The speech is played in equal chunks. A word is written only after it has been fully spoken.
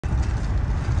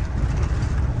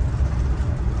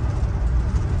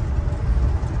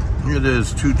It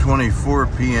is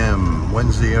 2:24 p.m.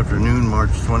 Wednesday afternoon, March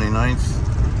 29th,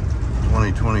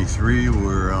 2023.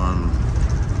 We're on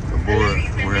the board.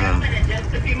 We're in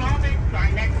just a few moments.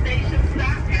 Our next station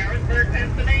stop, Harrisburg,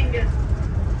 Pennsylvania.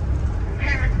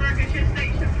 Harrisburg is your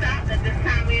station stop. At this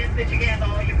time, we ask that you gather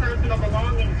all your personal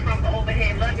belongings from the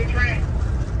overhead luggage rack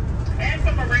and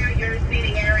from around your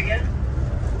seating area.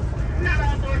 Not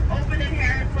all doors open in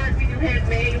Harrisburg. We do have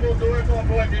manual doors on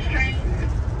board this train.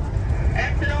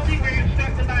 Exit only where you're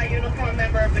instructed by a uniformed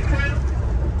member of the crew.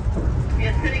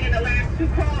 You're sitting in the last two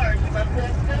cars. You must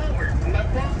walk forward. You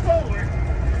must walk forward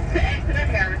to exit at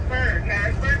Harrisburg.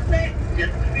 Harrisburg's next.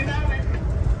 Just a few moments.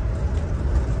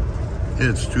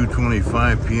 It's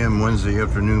 2:25 p.m. Wednesday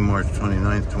afternoon, March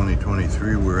 29th,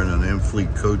 2023. We're in an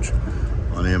Amfleet coach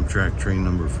on Amtrak train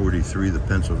number 43, the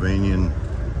Pennsylvanian,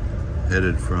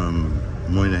 headed from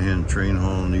Moynihan Train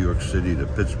Hall, New York City to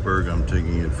Pittsburgh. I'm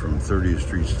taking it from 30th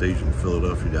Street Station,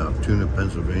 Philadelphia to Altoona,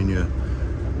 Pennsylvania.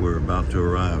 We're about to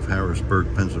arrive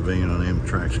Harrisburg, Pennsylvania on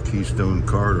Amtrak's Keystone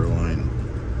Corridor line,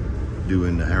 due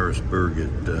into Harrisburg at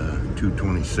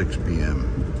 2:26 p.m.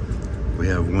 We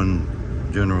have one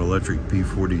General Electric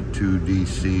P42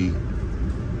 DC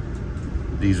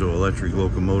diesel electric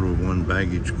locomotive, one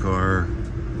baggage car,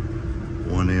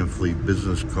 one Amfleet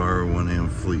business car, one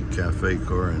Amfleet cafe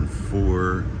car, and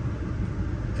 4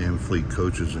 Amfleet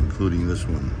coaches, including this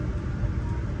one.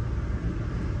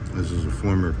 This is a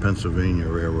former Pennsylvania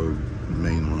Railroad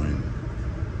main line.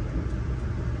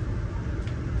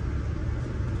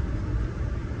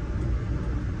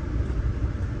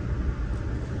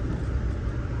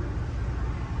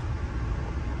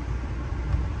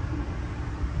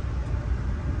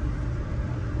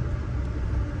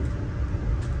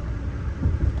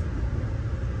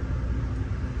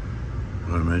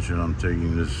 I mentioned I'm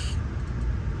taking this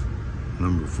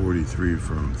number 43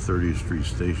 from 30th Street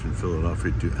Station,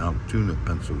 Philadelphia to Altoona,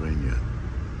 Pennsylvania.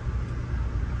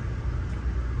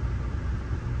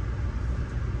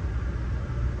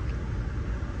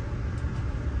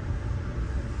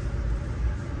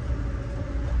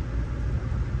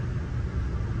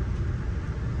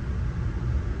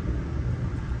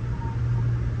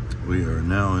 We are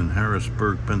now in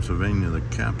Harrisburg, Pennsylvania, the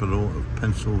capital of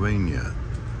Pennsylvania.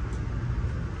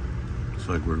 Looks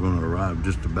like we're going to arrive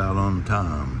just about on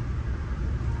time.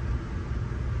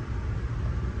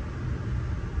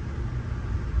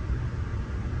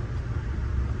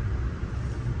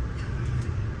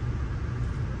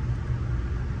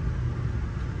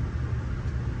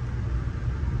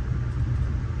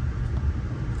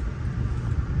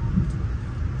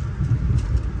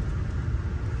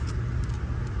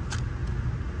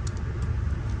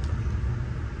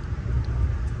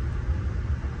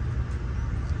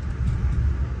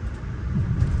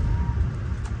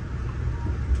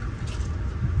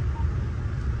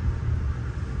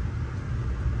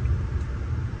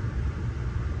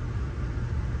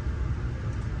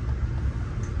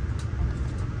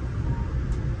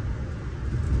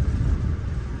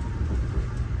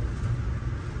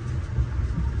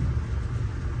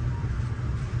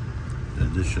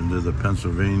 In addition to the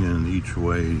Pennsylvanian each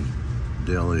way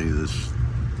daily, this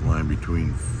line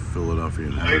between Philadelphia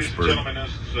and Harrisburg. Ladies and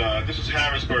gentlemen, this is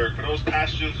Harrisburg. For those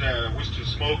passengers that wish to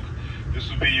smoke, this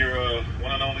will be your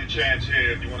one and only chance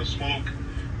here. If you want to smoke,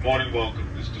 more than welcome.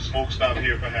 This is the smoke stop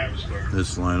here for Harrisburg.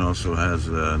 This line also has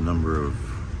a number of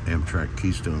Amtrak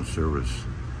Keystone service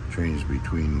trains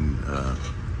between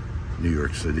New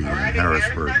York City and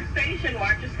Harrisburg. Harrisburg Station,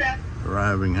 watch your step.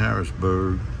 Arriving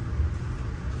Harrisburg,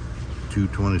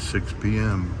 2:26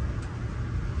 p.m.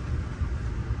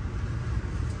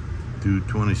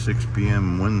 2:26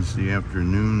 p.m. Wednesday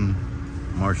afternoon,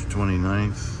 March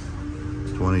 29th,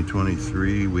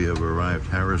 2023. We have arrived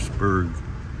Harrisburg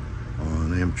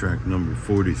on Amtrak number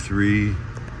 43,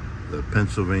 the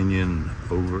Pennsylvanian,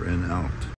 over and out.